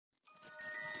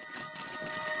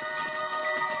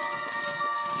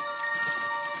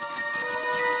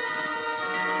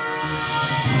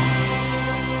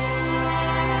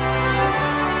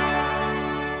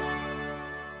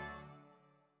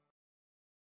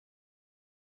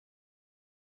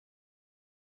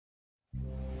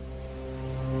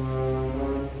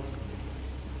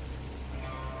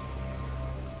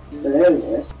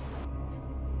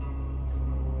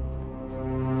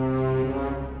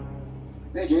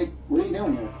Jake, what are you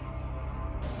doing here?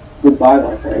 Goodbye,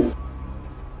 my friend.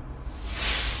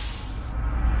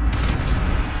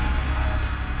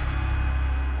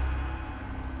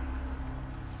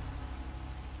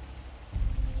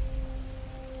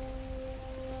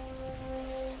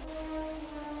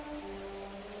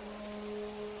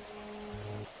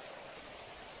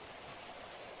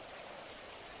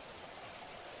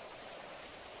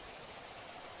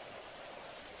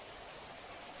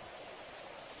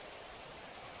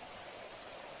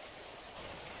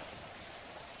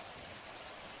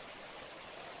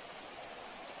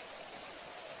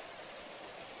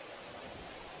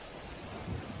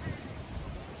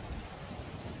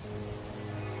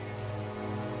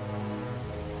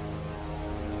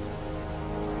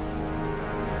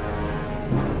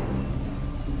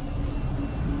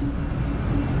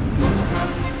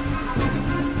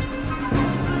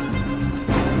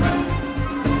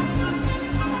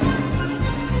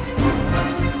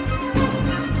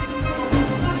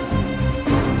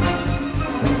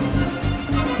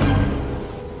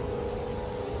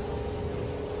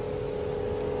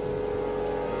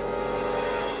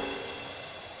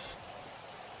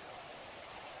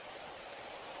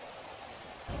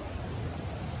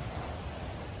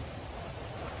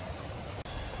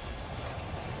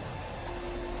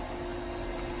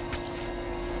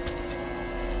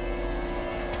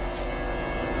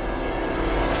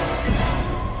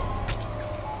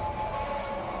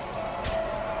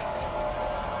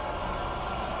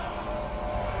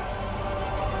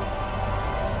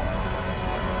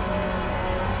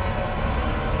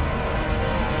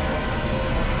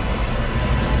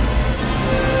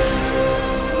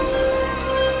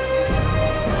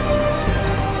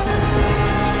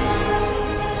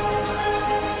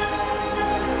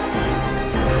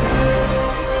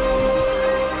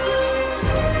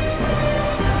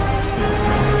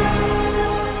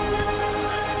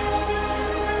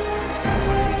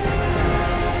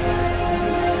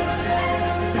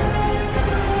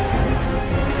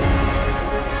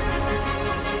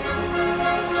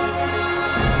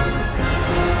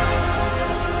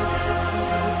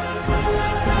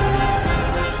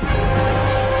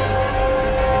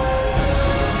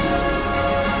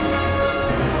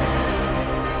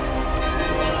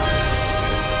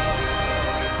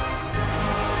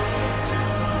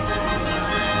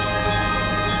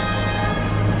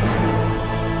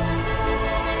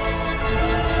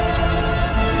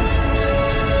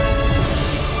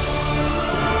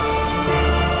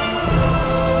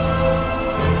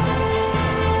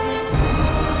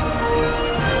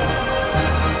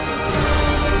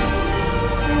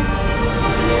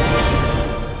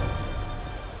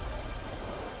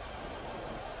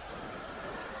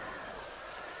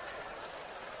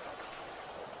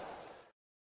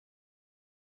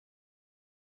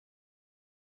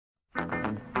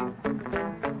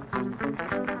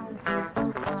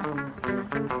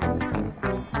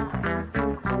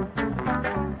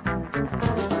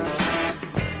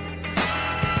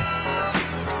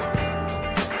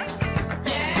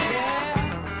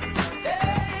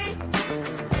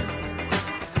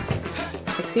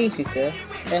 Excuse me, sir.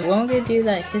 And when we do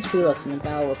that history lesson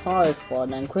about a fire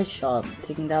squad and quiz shot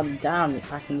taking down the dam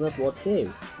back in World War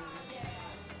II?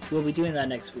 We'll be doing that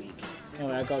next week.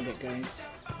 Anyway, I gotta get going.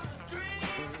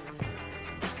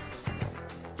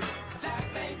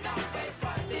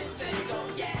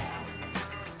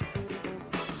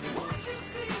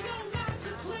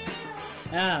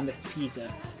 Ah, Mr.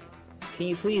 Peter. Can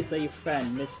you please let your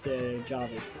friend, Mr.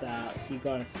 Jarvis, that you've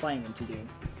got an assignment to do?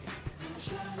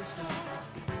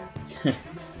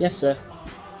 Yes, sir.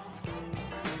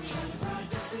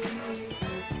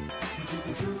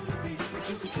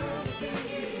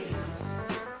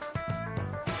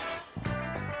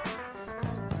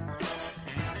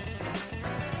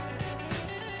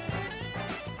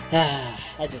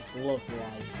 I just love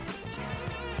life.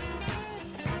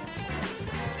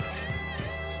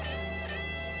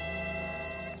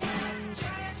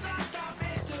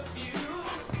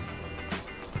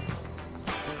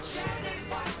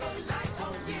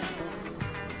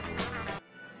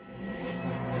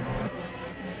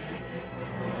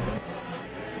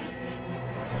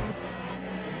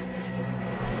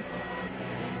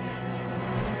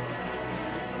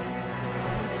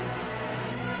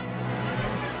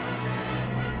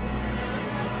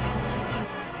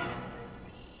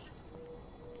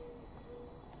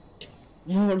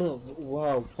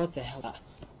 Whoa, what the hell is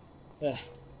that?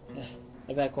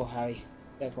 I better call Harry.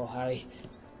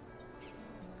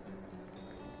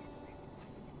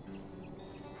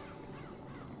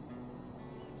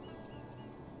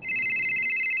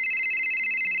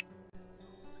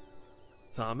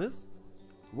 Thomas?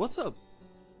 What's up?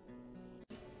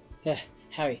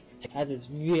 Harry, I had this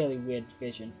really weird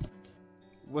vision.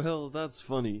 Well, that's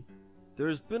funny.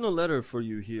 There's been a letter for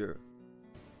you here.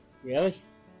 Really?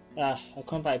 I'll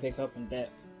come by pick up in a bit.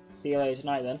 See you later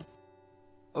tonight then.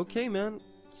 Okay, man.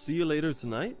 See you later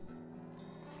tonight?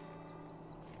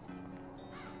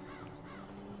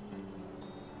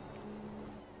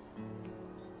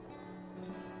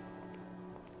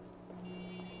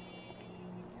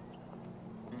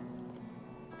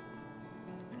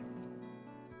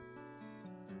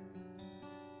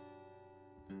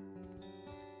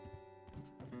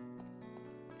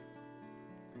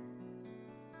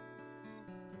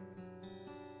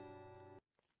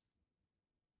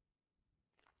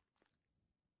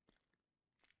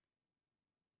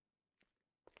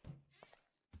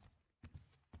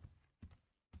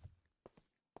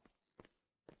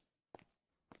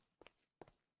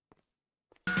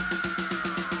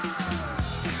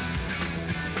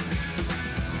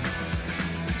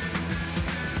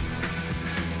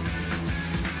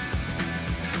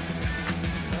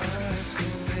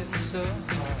 So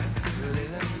hard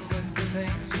living with the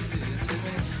things you do to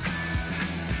me.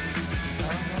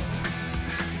 Oh,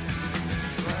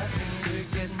 my things are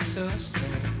getting so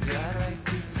strange. I like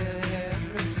to tell you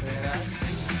everything I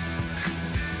see.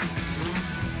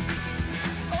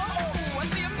 Oh, I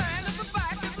see a man at the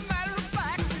back. As a matter of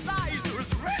fact, his eyes are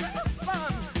as red as the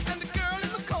sun. And the girl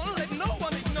in the corner, let no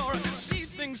one ignore her, 'cause she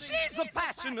thinks she's the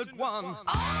passionate one.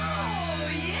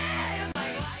 Oh, yeah!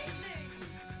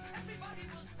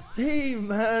 Hey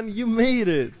man, you made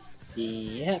it!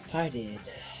 Yep, I did.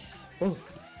 Ooh.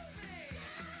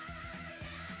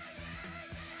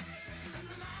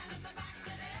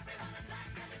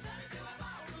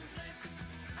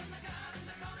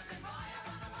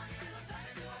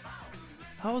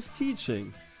 How's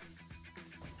teaching?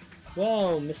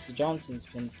 Well, Mr. Johnson's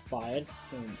been fired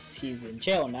since he's in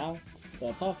jail now, but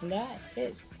apart from that,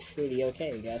 it's pretty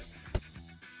okay, I guess.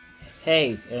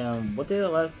 Hey, what did the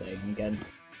letter say again?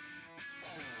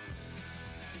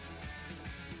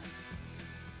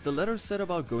 The letter said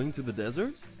about going to the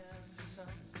desert?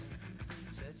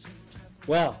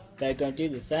 Well, they're gonna do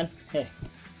this then. Heh.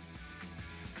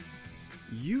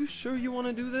 You sure you want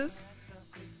to do this?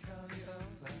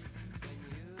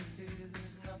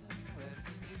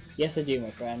 Yes, I do, my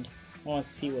friend. I want to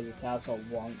see what this household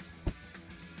wants.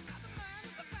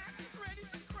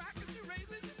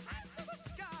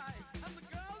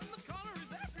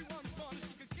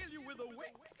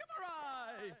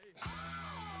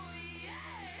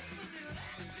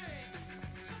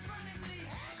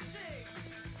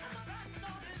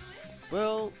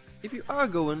 Well, if you are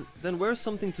going, then wear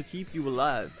something to keep you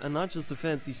alive, and not just a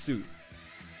fancy suit.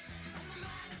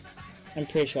 I'm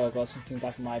pretty sure I've got something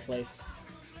back in my place.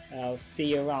 I'll see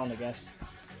you around, I guess.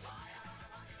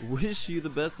 Wish you the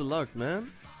best of luck,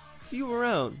 man. See you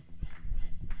around.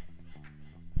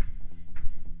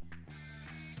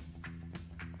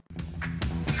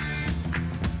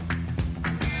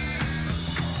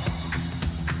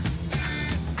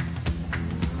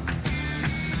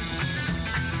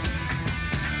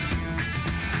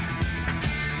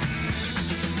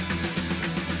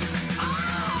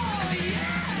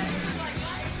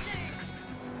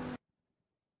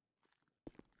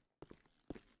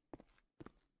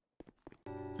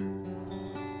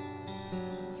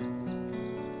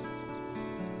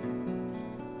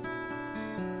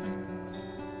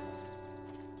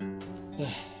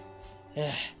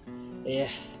 Yeah.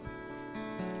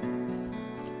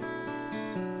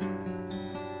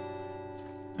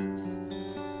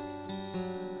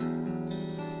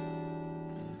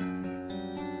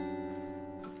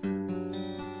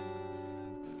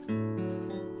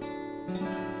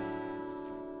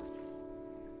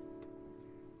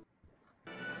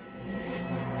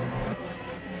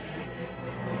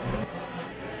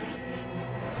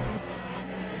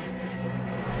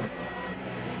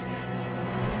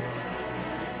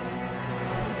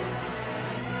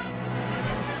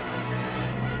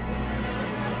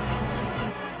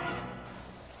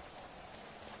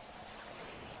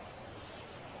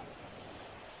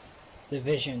 The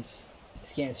visions.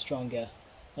 It's getting stronger.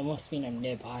 There must be them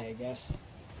nearby, I guess.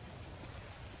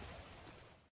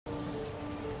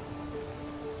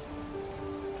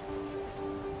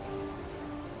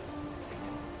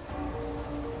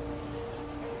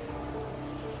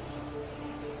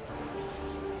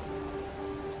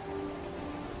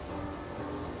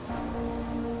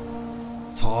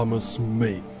 Thomas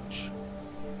Mage,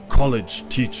 college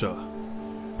teacher,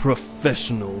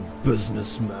 professional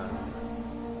businessman.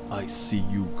 I see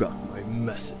you got my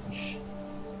message.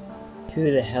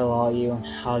 Who the hell are you and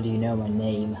how do you know my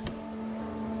name?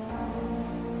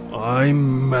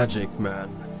 I'm Magic Man,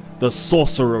 the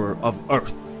sorcerer of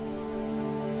Earth.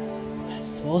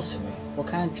 Sorcerer? What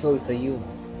kind of drugs are you on?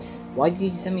 Why did you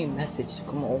send me a message to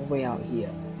come all the way out here?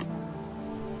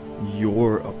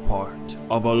 You're a part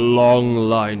of a long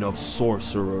line of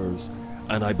sorcerers,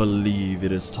 and I believe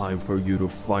it is time for you to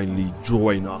finally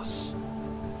join us.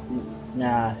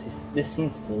 Nah, this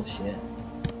seems bullshit.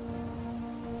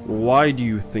 Why do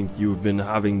you think you've been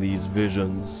having these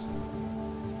visions?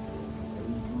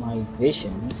 My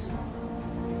visions?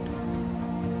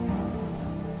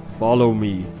 Follow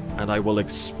me, and I will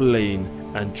explain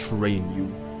and train you.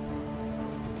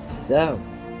 So,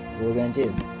 what are we gonna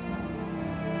do?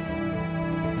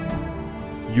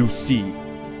 You see,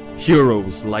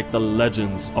 heroes like the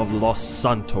legends of Los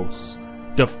Santos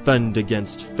defend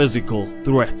against physical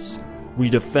threats. We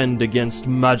defend against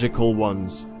magical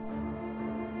ones.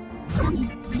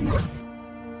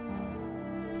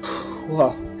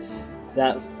 Wow,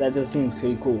 that does seem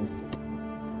pretty cool.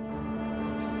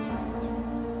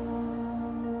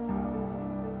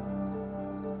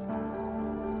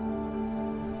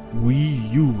 We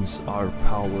use our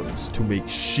powers to make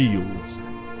shields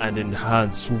and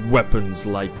enhance weapons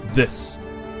like this.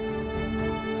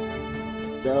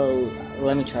 So,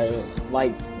 let me try it.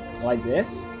 Like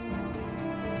this?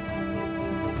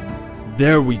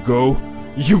 There we go.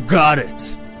 You got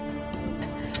it.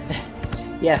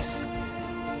 Yes.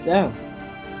 So,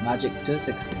 magic does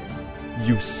exist.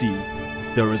 You see,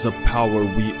 there is a power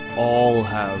we all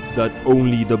have that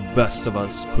only the best of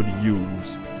us could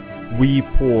use. We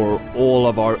pour all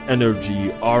of our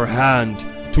energy, our hand,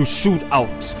 to shoot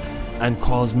out and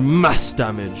cause mass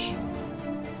damage.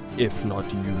 If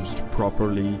not used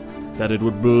properly, that it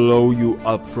would blow you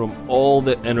up from all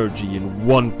the energy in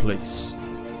one place.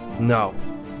 Now,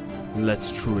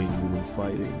 let's train you in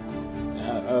fighting.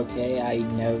 Okay, I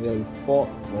never really fought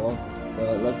before,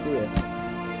 but let's do this.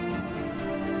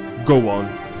 Go on,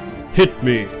 hit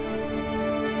me!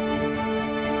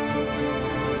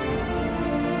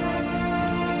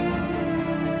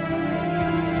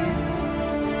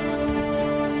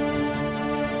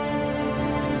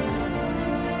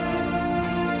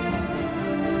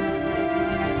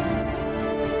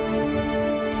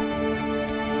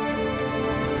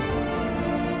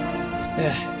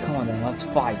 Come on then, let's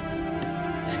fight.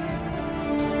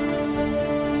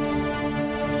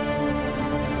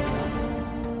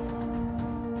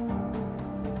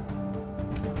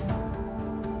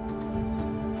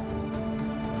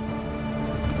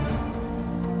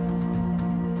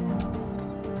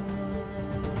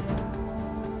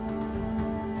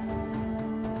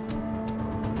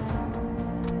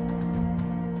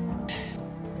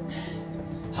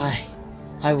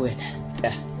 I win.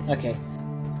 Yeah, okay.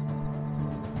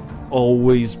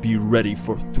 Always be ready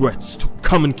for threats to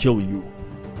come and kill you.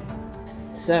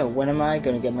 So, when am I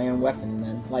gonna get my own weapon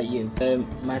then, like you?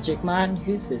 Magic Man?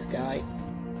 Who's this guy?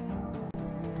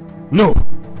 No!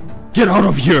 Get out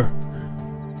of here!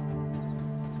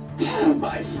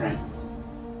 My friends,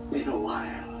 been a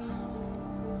while.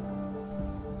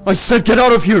 I said get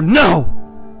out of here now!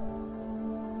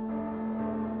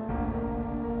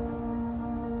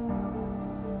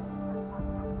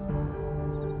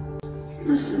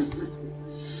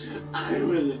 I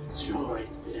will enjoy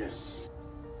this.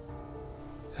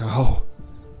 How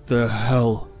the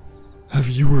hell have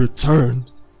you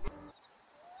returned?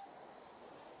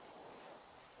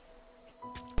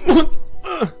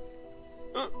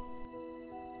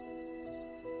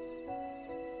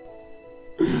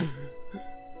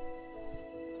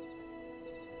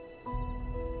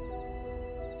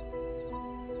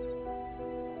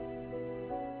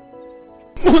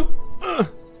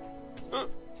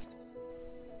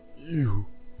 You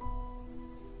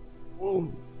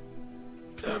won't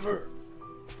ever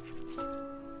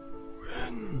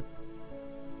win.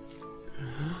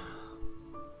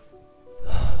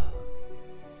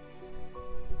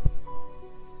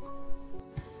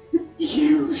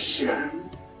 You sure?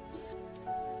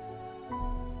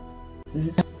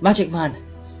 Magic Man!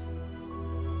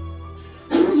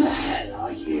 Who the hell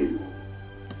are you?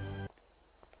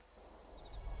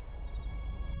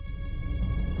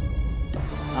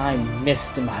 I'm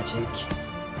Mr. Magic.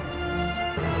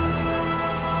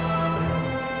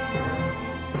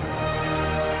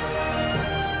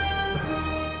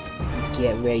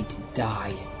 Get ready to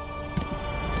die.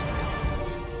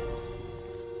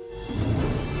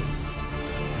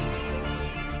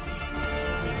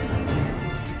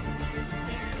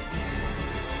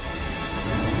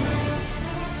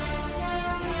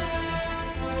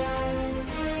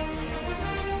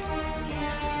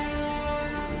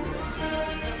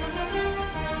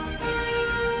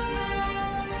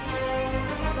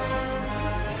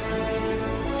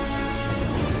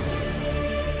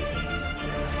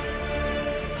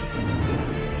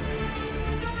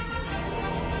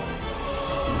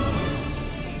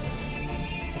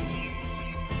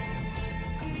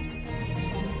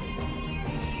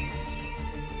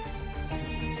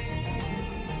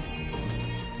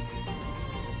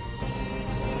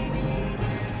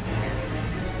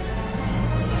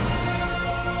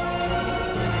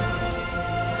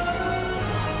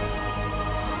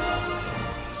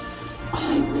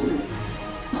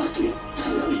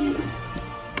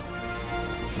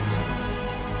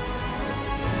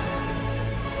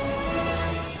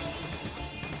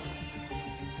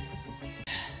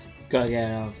 gotta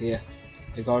get out of here.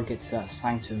 I gotta get to that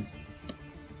sanctum.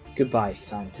 Goodbye,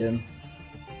 Phantom.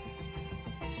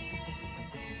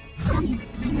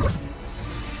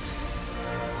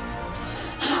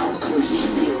 How could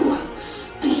you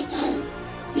beat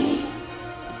me?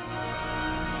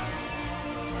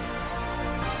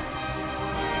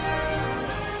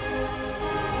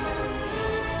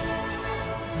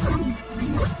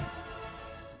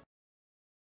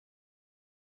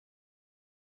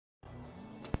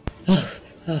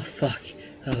 Oh fuck.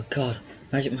 Oh god.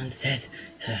 Magic Man's dead.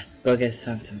 Gotta get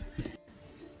sanctum.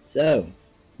 So,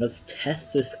 let's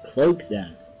test this cloak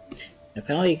then.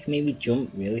 Apparently it can maybe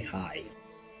jump really high.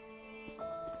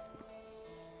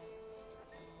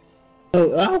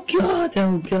 Oh god,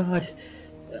 oh god.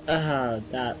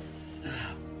 That's...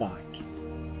 fuck.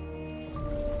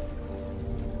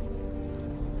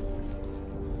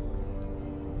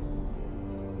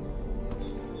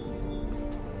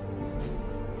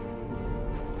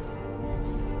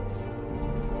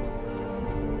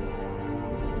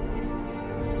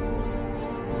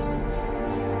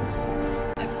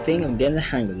 I think I'm getting the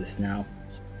hang of this now.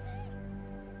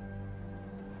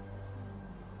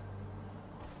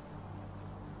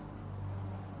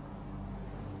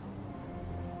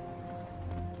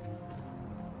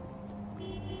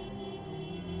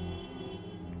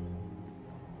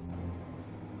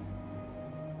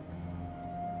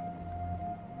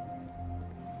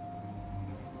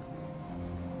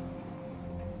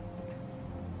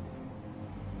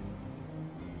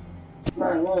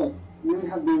 My lord, we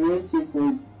have been waiting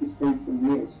for this day for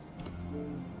years.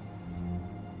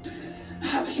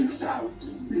 Have you found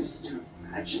Mr.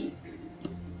 Magic?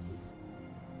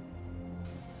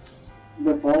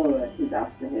 The follower is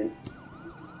after him.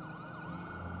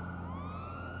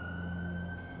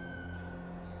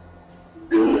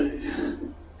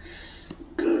 Good.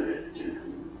 Good.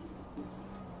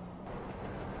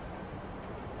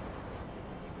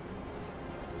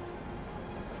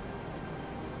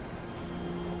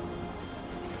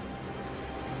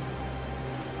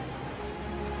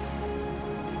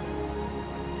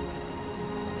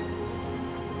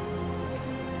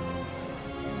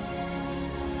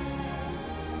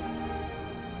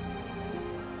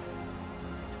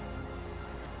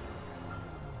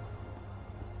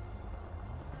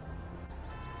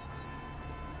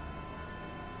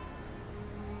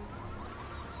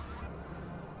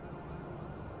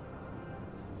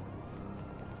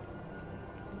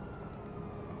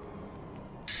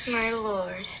 My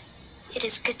lord, it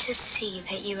is good to see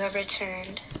that you have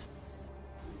returned.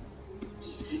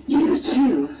 You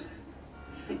too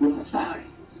will find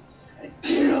and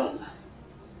kill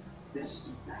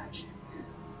Mr. Magic.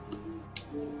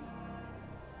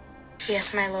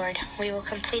 Yes, my lord, we will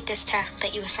complete this task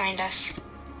that you assigned us.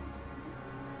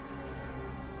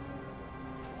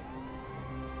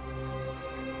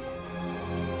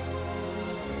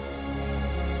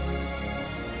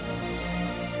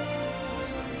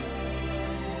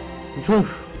 Whew.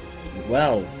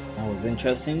 Well, that was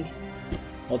interesting.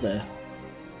 What the?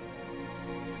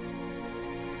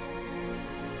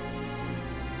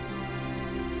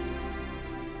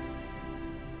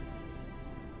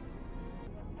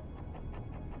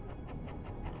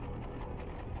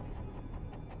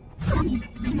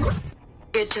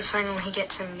 Good to finally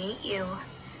get to meet you.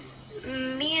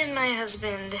 Me and my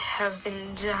husband have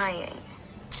been dying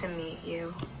to meet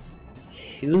you.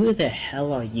 Who the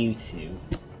hell are you two?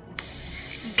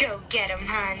 Go get him,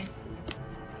 hon.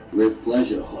 With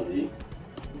pleasure, honey.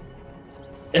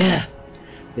 Ugh.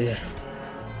 Ugh.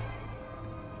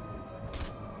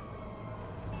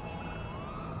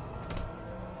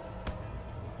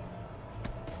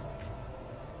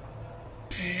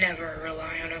 Never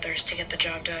rely on others to get the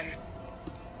job done.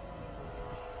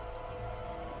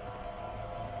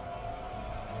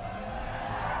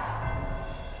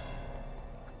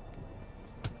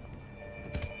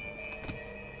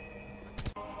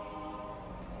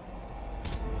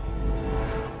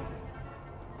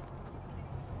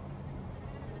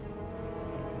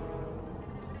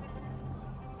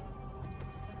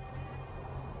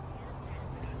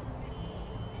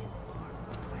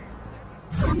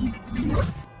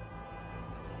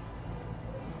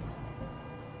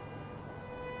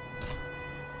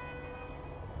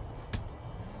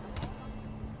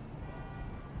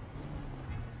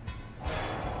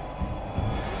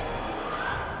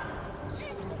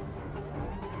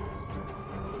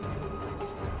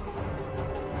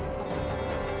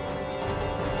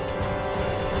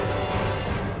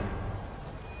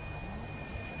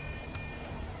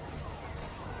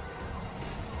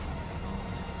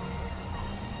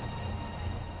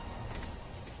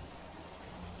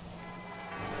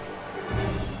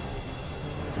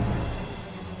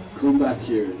 Come back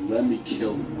here and let me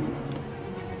kill you.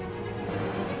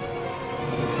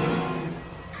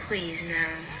 Please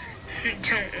now,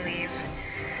 don't leave.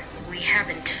 We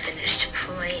haven't finished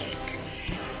playing.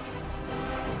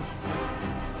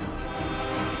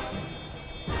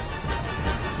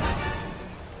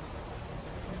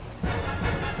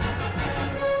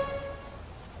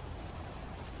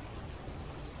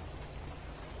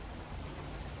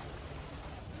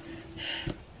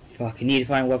 Fuck, I need to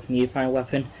find a weapon, need to find a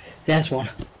weapon. There's one.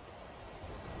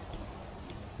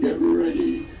 Get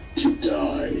ready to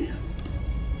die.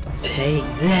 Take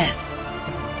this!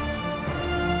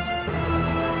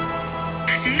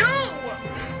 No!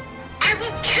 I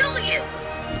will kill you!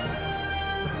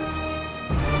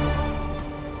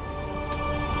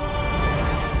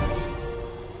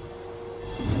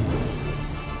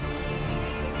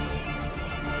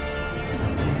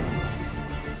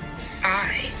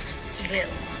 I will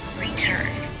return.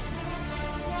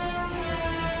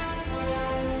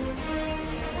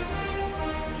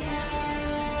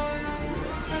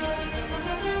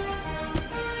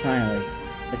 Finally,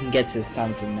 I can get to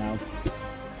something now.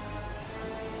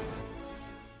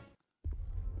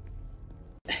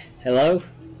 Hello?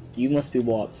 You must be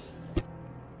Watts.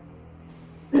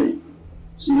 Hey,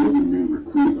 so you're the new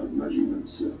recruit that Magic Man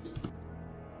said.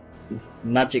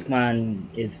 Magic Man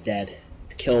is dead.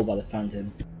 Killed by the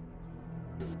Phantom.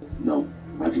 No,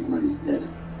 Magic Man is dead.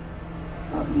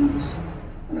 That means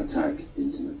an attack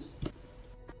intimate.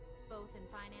 Both in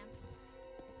finance.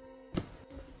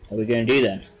 What are we gonna do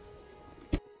then?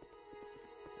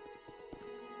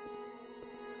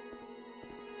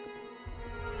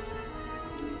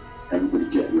 Everybody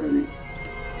get ready.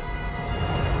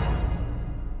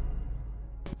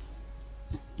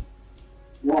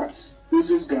 What? Who's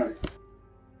this guy?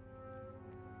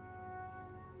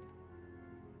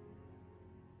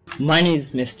 My name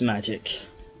is Mr. Magic.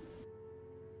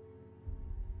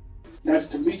 Nice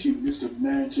to meet you, Mr.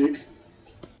 Magic.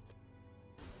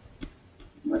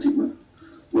 Magic Man?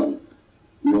 Well,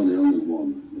 you're the only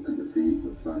one who can defeat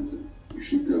the Phantom. You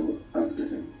should go after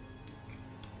him.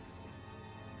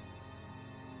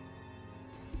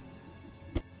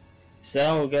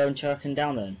 So we'll go and track him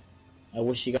down then. I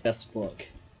wish you guys best of luck.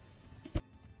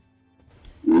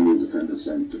 We will defend the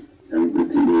center. Everybody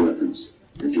take your weapons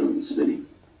and join the city.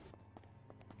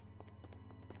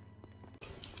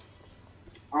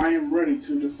 I am ready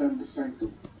to defend the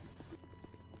sanctum.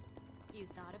 You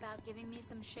thought about giving me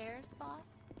some shares, boss?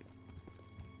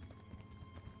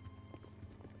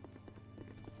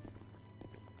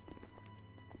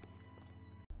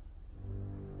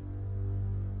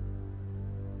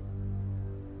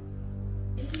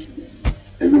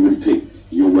 Everybody pick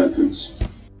your weapons.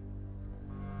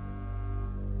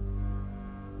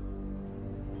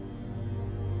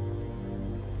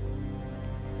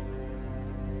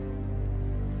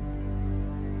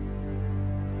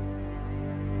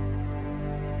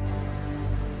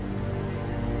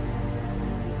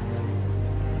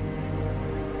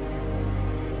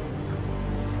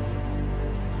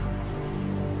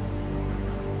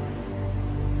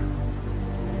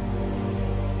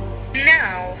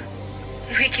 Now,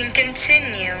 we can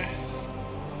continue.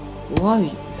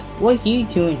 What are you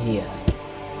doing here?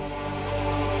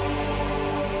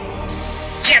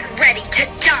 Get ready to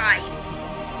die!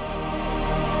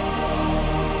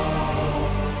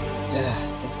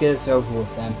 Let's get this over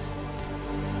with then.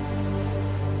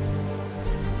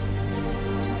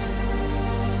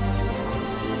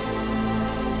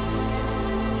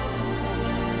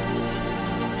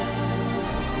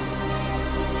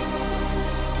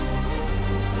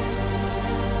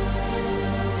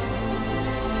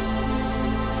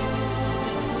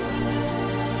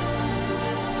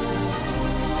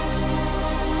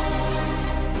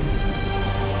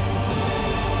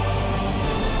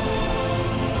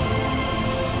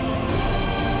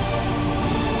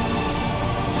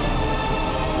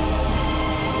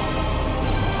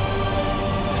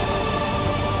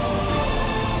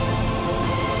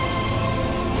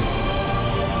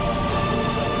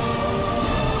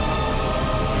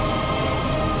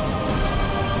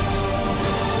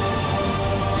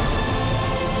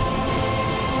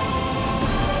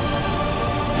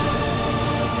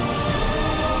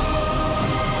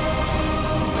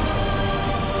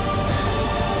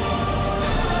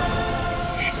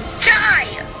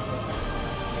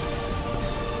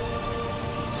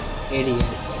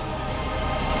 Idiots.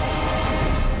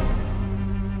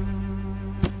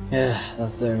 Yeah,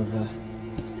 that's over.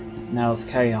 Now let's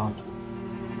carry on.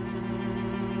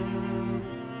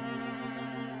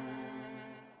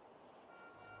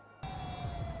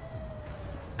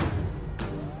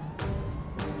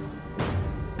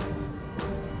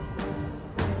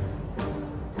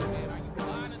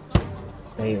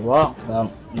 Wait, what?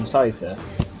 Well, I'm sorry, sir.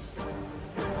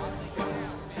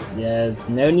 There's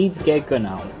no need to get a gun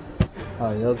out.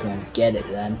 Oh, you're going to get it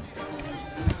then.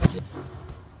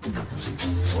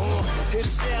 Hear the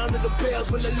sound of the bells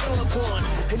when the Lord gone,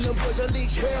 and them boys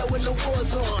unleash hell when the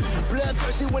war's on.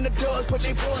 Bloodthirsty when the dogs put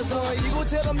their paws on. You gon'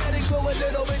 tell them that they go a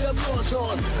little bit of clothes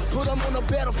on. Put them on the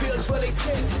battlefields where they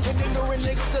can. And ignorant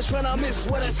niggas just tryna miss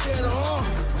what I said,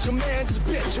 The man's a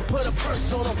bitch, you put a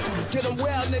purse on them. Get them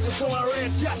wild niggas throwing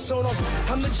red dots on them.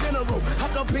 I'm the general, I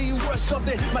can be worth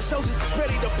something. My soldiers is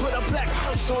ready to put a black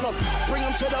hearse on them. Bring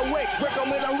them to the wake, break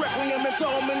them in a requiem and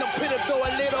throw them in the pit and throw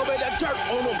a little bit of dirt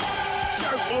on them.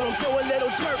 Dirt on them, throw a little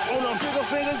dirt on them. Trigger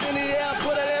fingers in the air,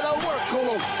 put a little work on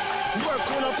them. Work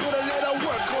on them, put a little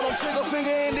work on them. Trigger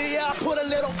finger in the air, put a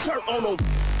little dirt on them.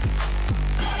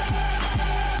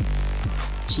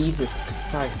 Jesus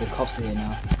Christ, the cops are here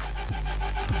now.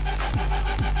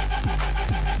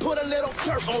 Put a little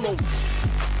dirt on them.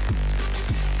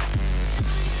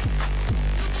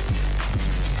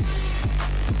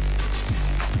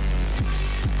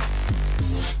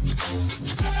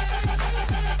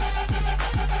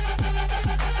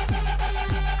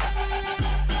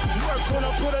 Work on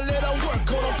them, put a little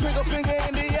work on them. Trigger finger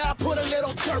in the air, put a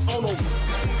little dirt on them.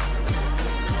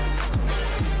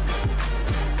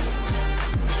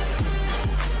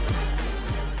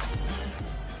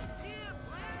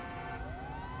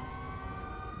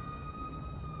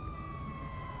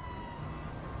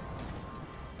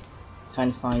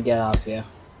 Time to finally get out of here.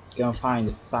 Go and find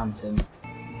the Phantom.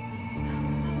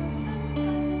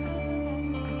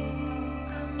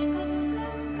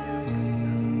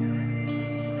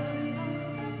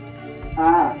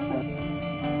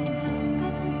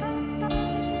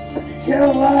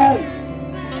 Kill them!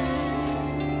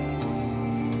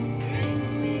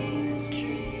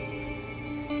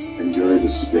 Enjoy the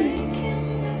spin.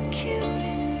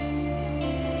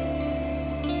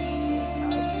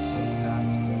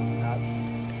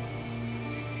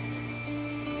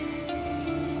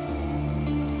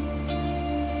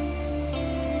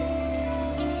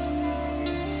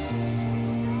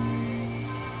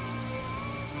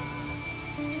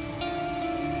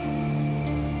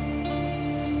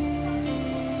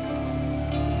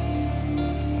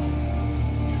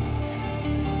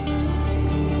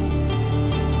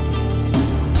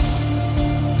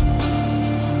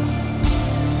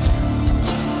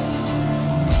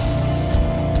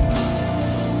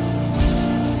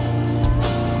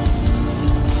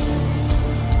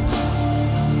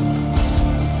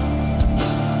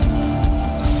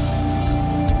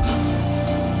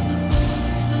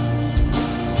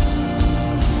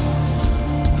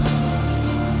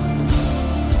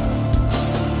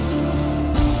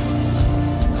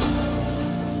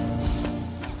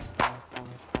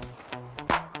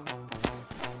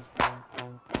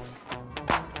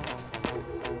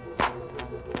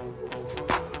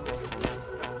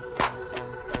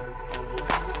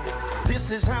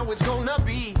 This is how it's gonna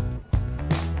be.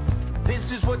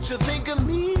 This is what you think of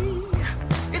me.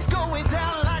 It's going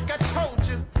down like I told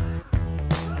you.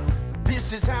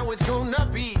 This is how it's gonna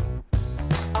be.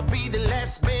 I'll be the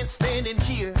last man standing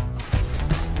here.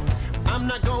 I'm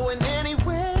not going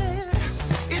anywhere.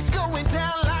 It's going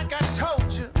down like I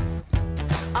told you.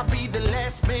 I'll be the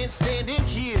last man standing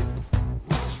here.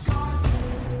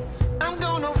 I'm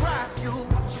gonna rock you.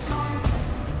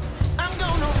 I'm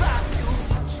gonna rock you.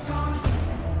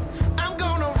 I'm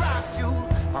gonna rock you.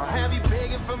 I'll have you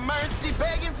begging for mercy,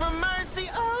 begging for mercy.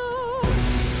 Oh,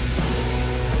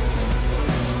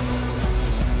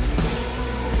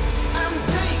 I'm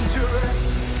dangerous.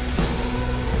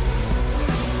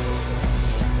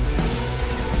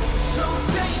 So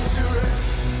dangerous.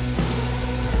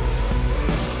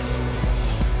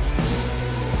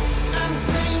 I'm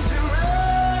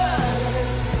dangerous.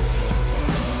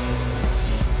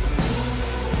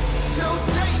 So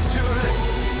dangerous.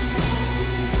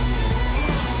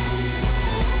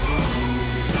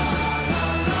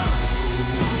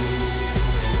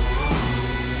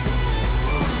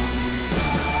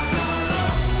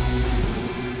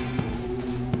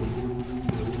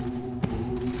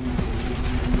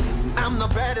 I'm the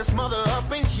baddest mother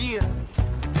up in here,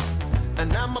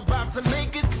 and I'm about to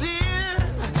make it clear.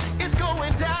 It's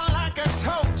going down like I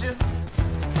told you.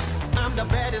 I'm the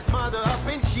baddest mother up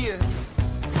in here.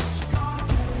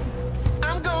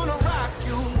 I'm gonna rock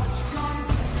you.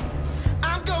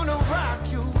 I'm gonna rock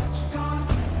you.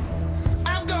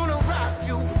 I'm gonna rock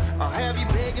you. I'll have you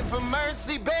begging for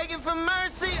mercy, begging for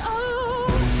mercy. Oh,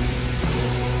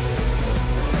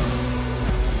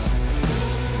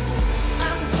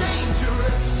 I'm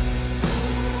dangerous.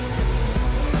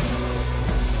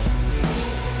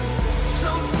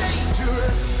 So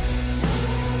dangerous.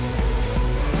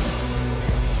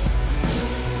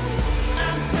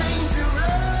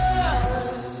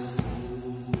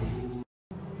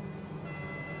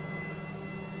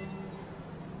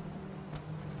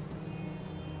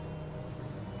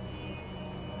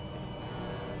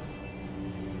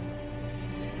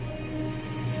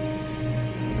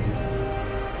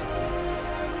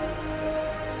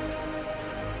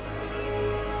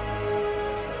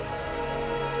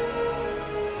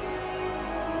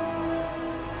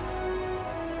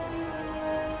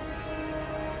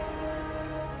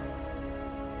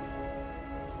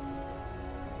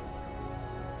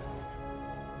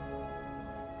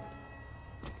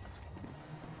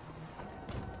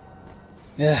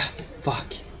 Ugh,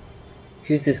 fuck.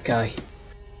 Who's this guy? Hit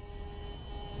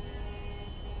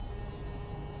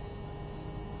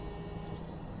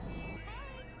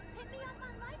me up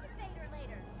on Life Invader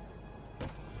later.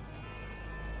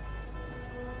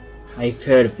 I've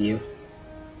heard of you.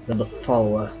 You're the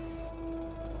follower.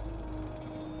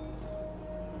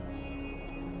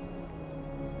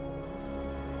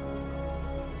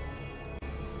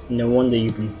 No wonder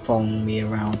you've been following me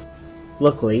around.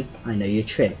 Luckily, I know your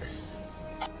tricks.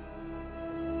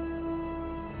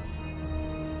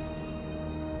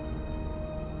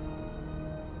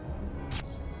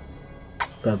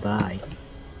 Bye-bye.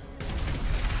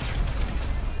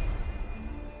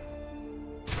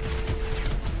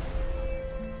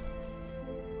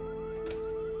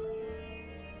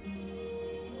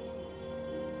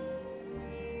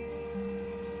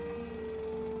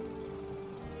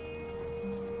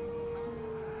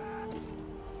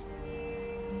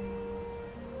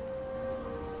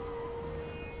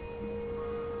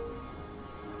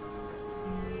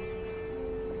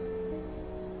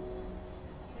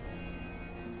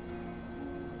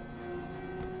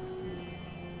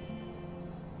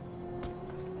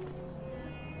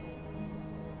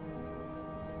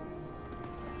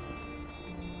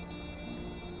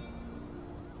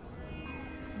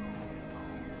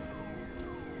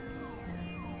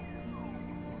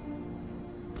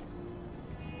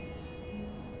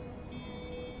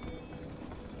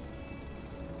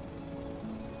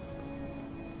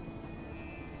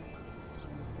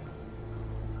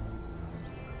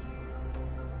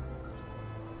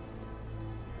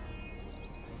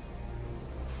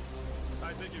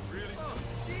 I think it really. Oh,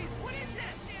 jeez, what is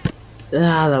this?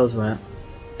 Ah, that was wet.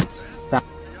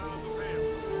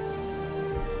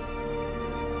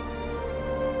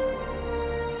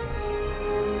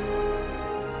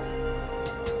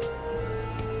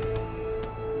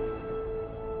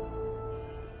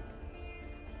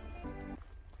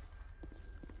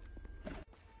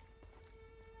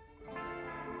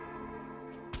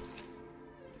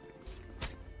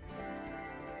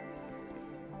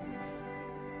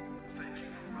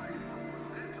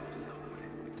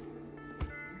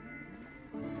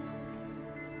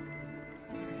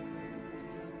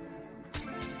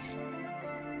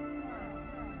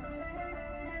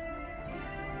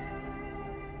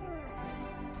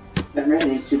 I'm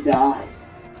ready to die.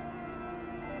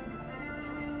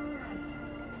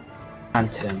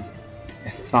 Phantom, I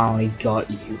finally got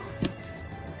you.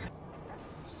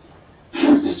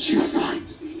 How did you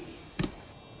find me?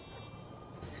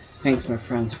 Thanks, my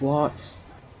friend Watts.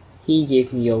 He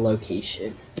gave me your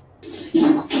location.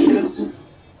 You killed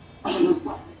all of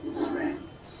my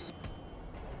friends.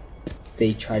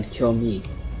 They tried to kill me.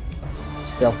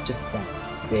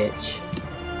 Self-defense, bitch.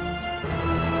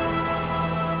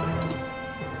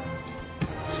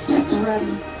 Get ready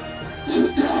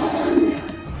to die.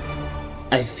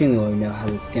 I think we already know how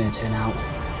this is gonna turn out.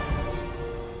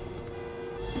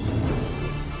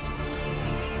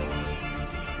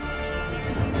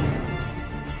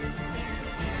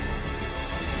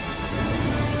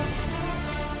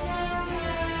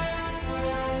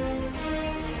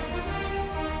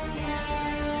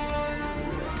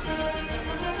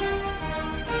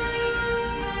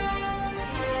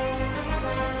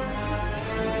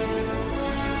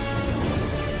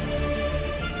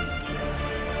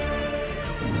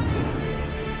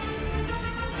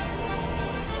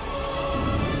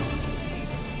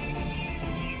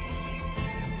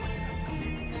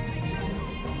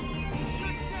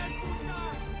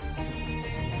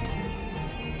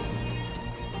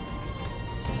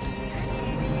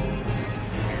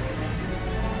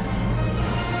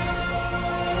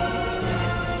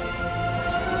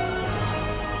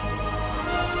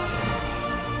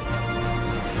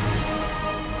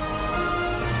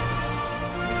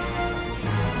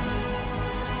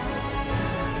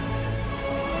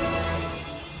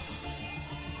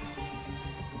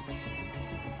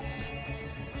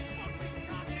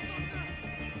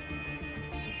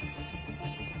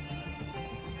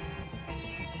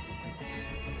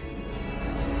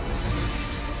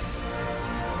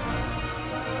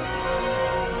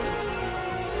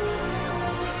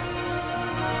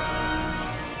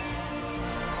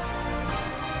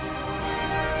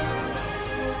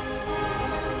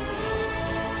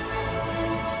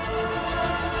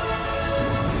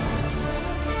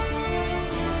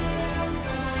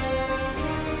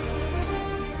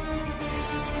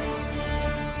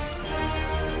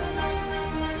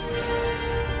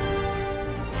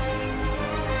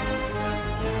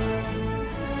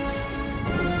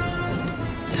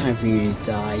 Time for you to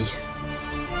die.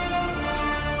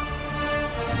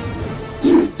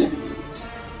 Do it then.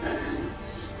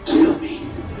 Kill me.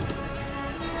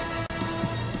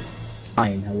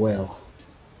 Fine, I will.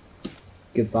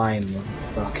 Goodbye,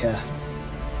 motherfucker.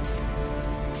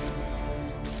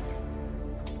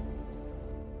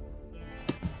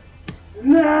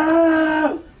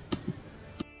 No!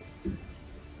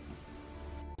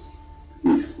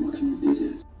 He fucking did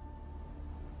it.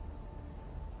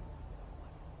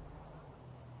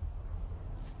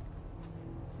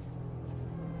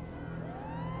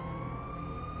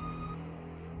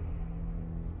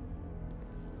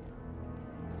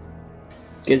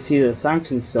 Good to see the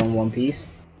Sanctum still in one piece.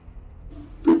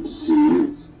 Good to see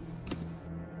you.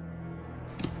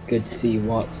 Good to see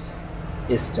Watts.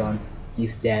 It's done.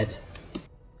 He's dead.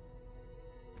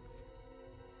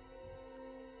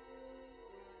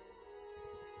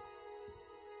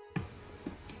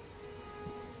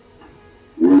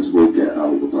 Words won't get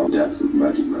out without death of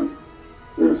Magic Man.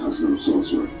 Earth has no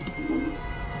sorcerer.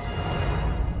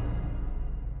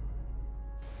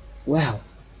 Well,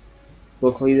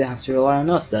 luckily they have to rely on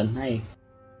us then, hey?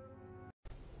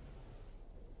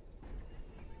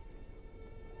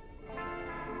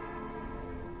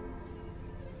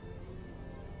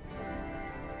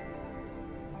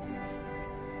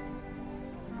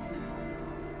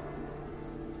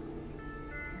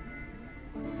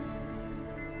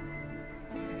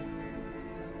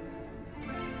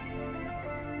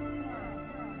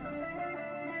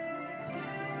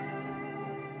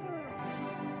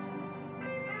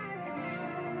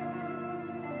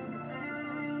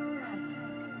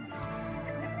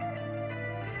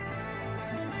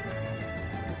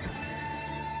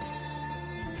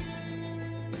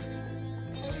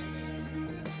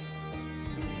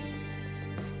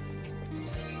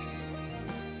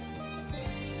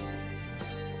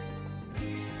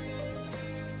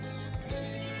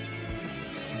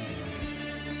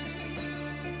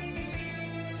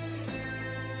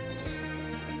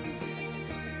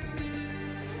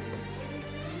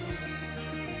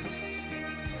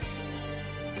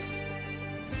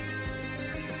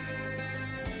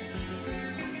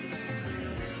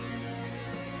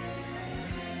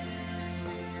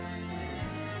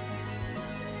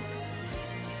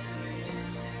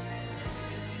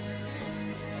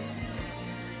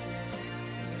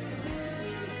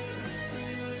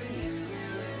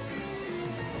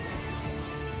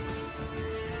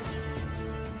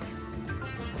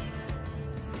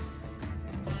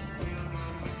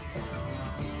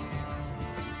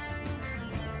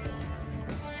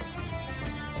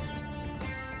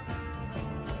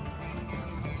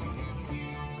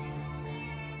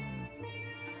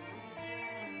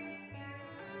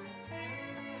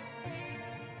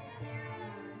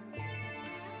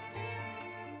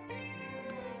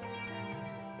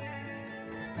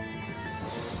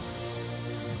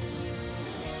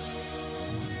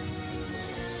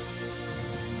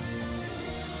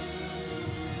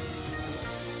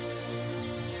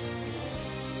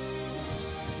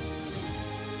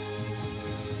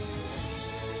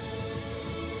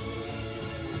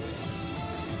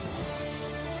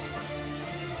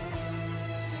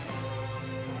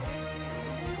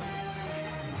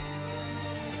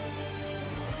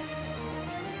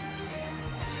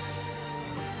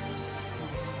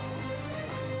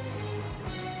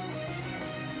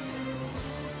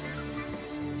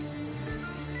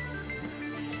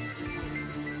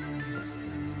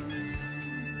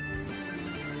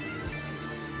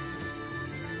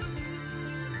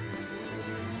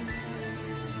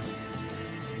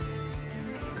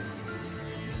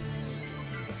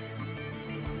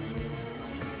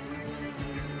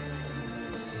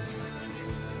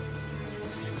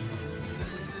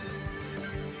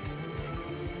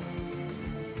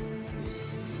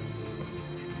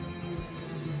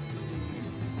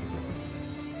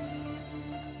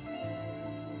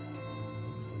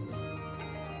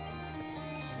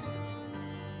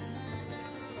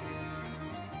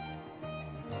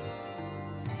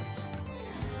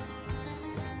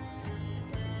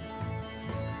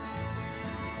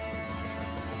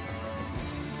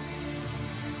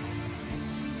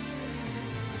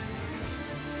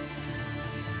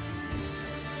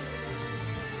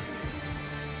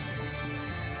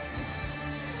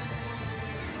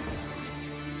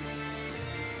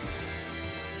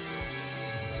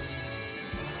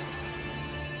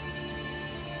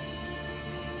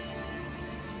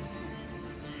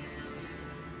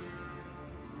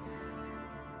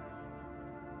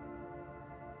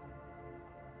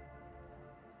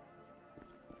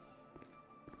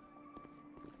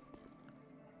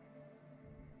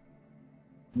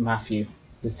 Matthew,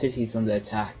 the city's under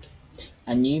attack,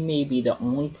 and you may be the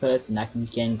only person I can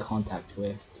get in contact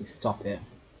with to stop it.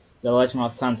 The legend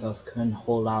of Santos couldn't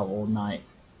hold out all night.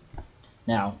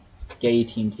 Now, get your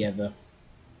team together.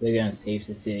 We're gonna save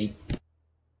the city.